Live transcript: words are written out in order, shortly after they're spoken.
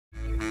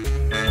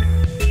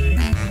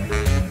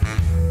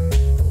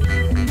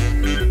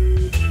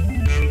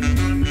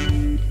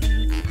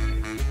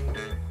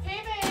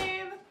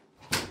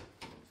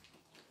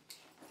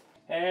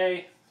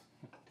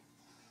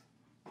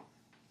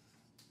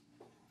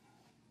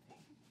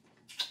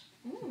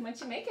What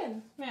you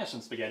making? Yeah,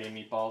 some spaghetti and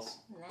meatballs.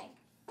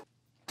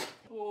 Nice.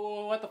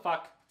 Oh, what the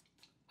fuck?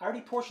 I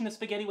already portioned the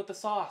spaghetti with the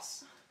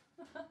sauce.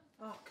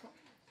 Oh, come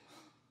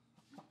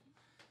on.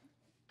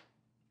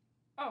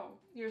 Oh,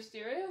 you're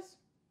serious?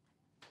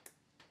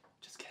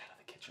 Just get out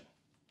of the kitchen.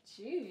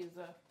 Jeez.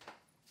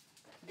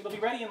 It'll be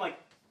ready in like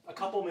a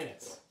couple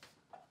minutes.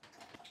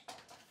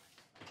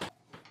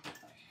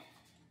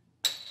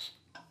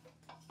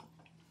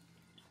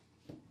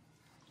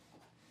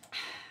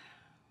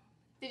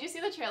 Did you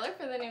see the trailer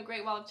for the new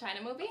Great Wall of China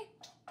movie?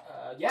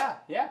 Yeah.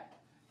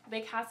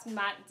 They cast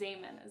Matt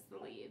Damon as the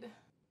lead.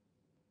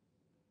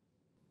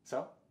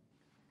 So?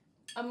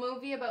 A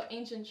movie about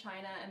ancient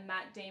China and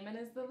Matt Damon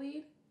is the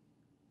lead?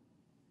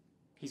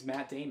 He's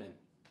Matt Damon.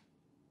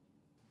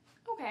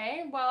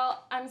 Okay,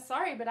 well, I'm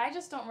sorry, but I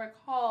just don't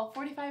recall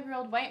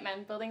 45-year-old white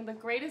men building the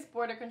greatest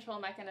border control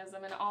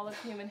mechanism in all of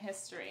human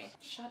history.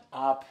 Shut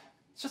up.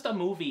 It's just a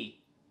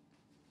movie.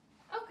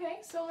 Okay,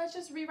 so let's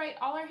just rewrite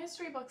all our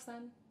history books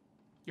then.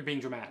 You're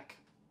being dramatic.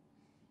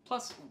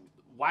 Plus,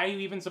 why are you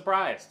even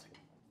surprised?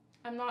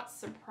 I'm not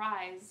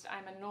surprised,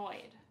 I'm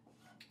annoyed.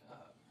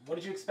 What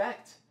did you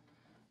expect?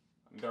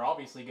 I mean, they're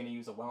obviously going to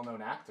use a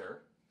well-known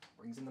actor.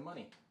 Brings in the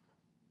money.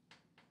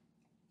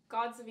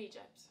 Gods of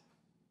Egypt.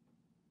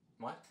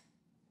 What?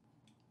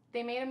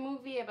 They made a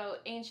movie about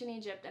ancient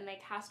Egypt and they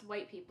cast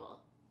white people.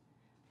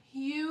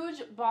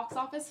 Huge box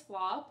office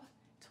flop,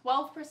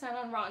 12%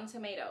 on Rotten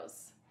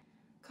Tomatoes.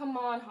 Come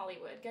on,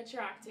 Hollywood, get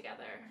your act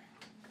together.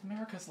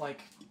 America's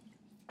like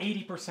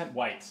 80%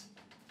 white.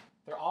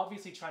 They're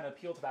obviously trying to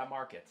appeal to that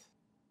market.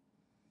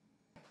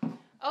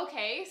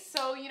 Okay,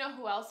 so you know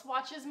who else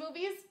watches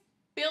movies?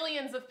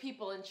 Billions of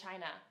people in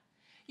China.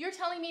 You're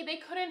telling me they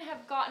couldn't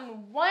have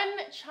gotten one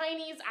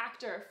Chinese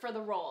actor for the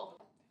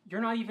role?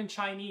 You're not even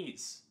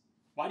Chinese.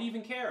 Why do you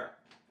even care?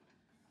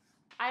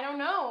 I don't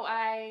know.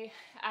 I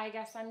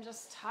guess I'm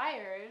just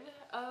tired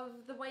of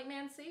the white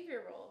man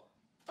savior role.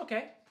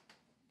 Okay.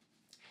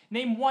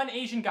 Name one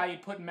Asian guy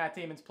you'd put in Matt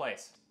Damon's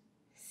place.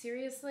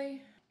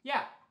 Seriously?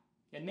 Yeah,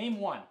 name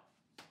one.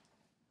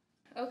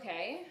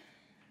 Okay.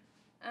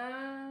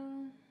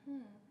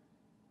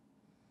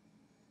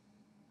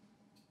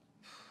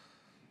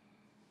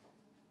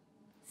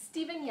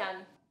 Steven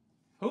Yeun.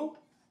 Who?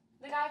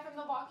 The guy from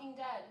The Walking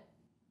Dead.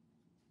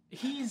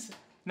 He's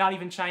not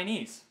even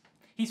Chinese.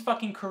 He's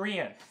fucking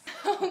Korean.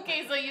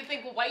 Okay, so you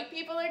think white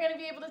people are gonna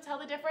be able to tell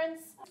the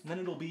difference? And then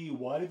it'll be,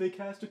 why did they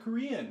cast a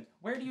Korean?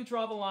 Where do you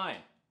draw the line?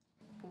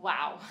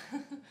 Wow.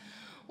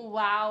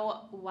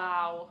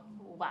 Wow.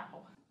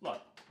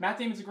 Look, Matt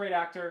Damon's a great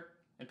actor,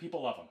 and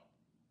people love him.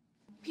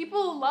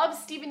 People love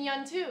Steven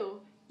Yeun too.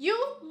 You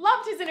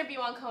loved his interview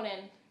on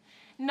Conan.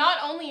 Not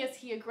only is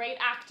he a great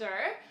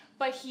actor,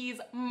 but he's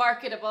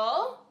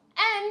marketable,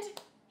 and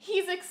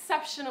he's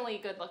exceptionally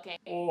good looking.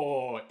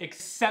 Oh,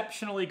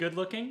 exceptionally good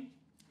looking?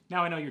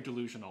 Now I know you're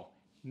delusional.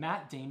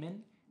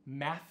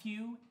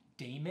 Matthew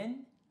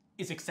Damon,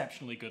 is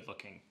exceptionally good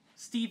looking.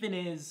 Steven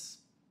is,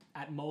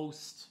 at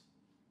most,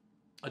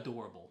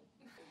 adorable.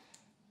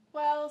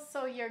 Well,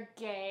 so you're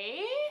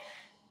gay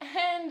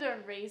and a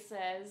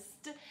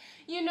racist.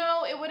 You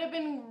know, it would have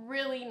been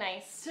really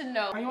nice to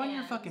know. Are you on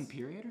your fucking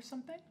period or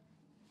something?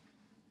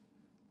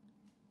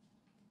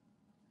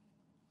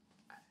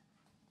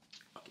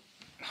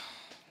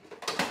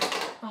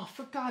 Oh,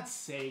 for God's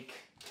sake.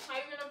 How are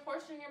you gonna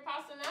portion your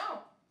pasta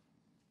now?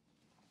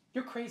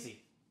 You're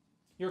crazy.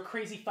 You're a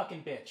crazy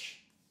fucking bitch.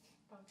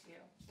 Fuck you.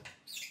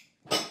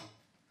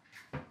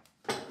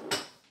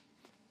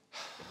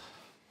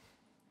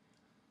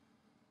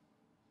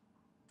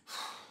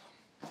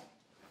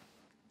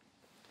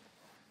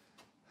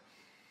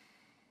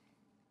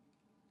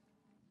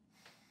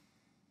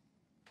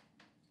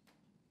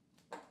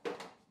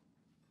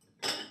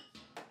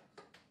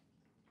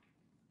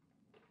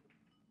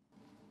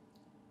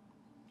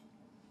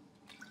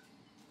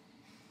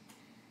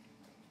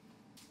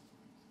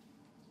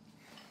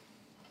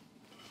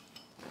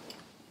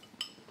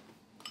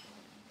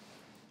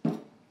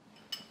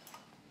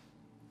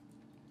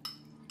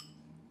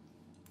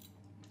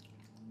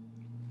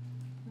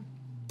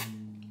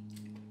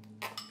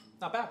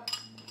 Not bad.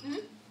 Mm-hmm.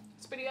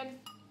 It's pretty good.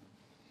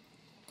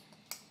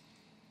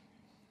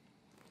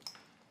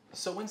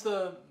 So when's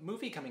the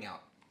movie coming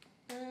out?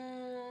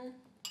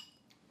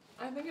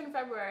 I think in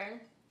February.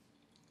 You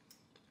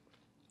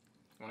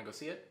wanna go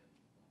see it?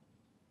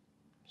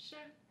 Sure.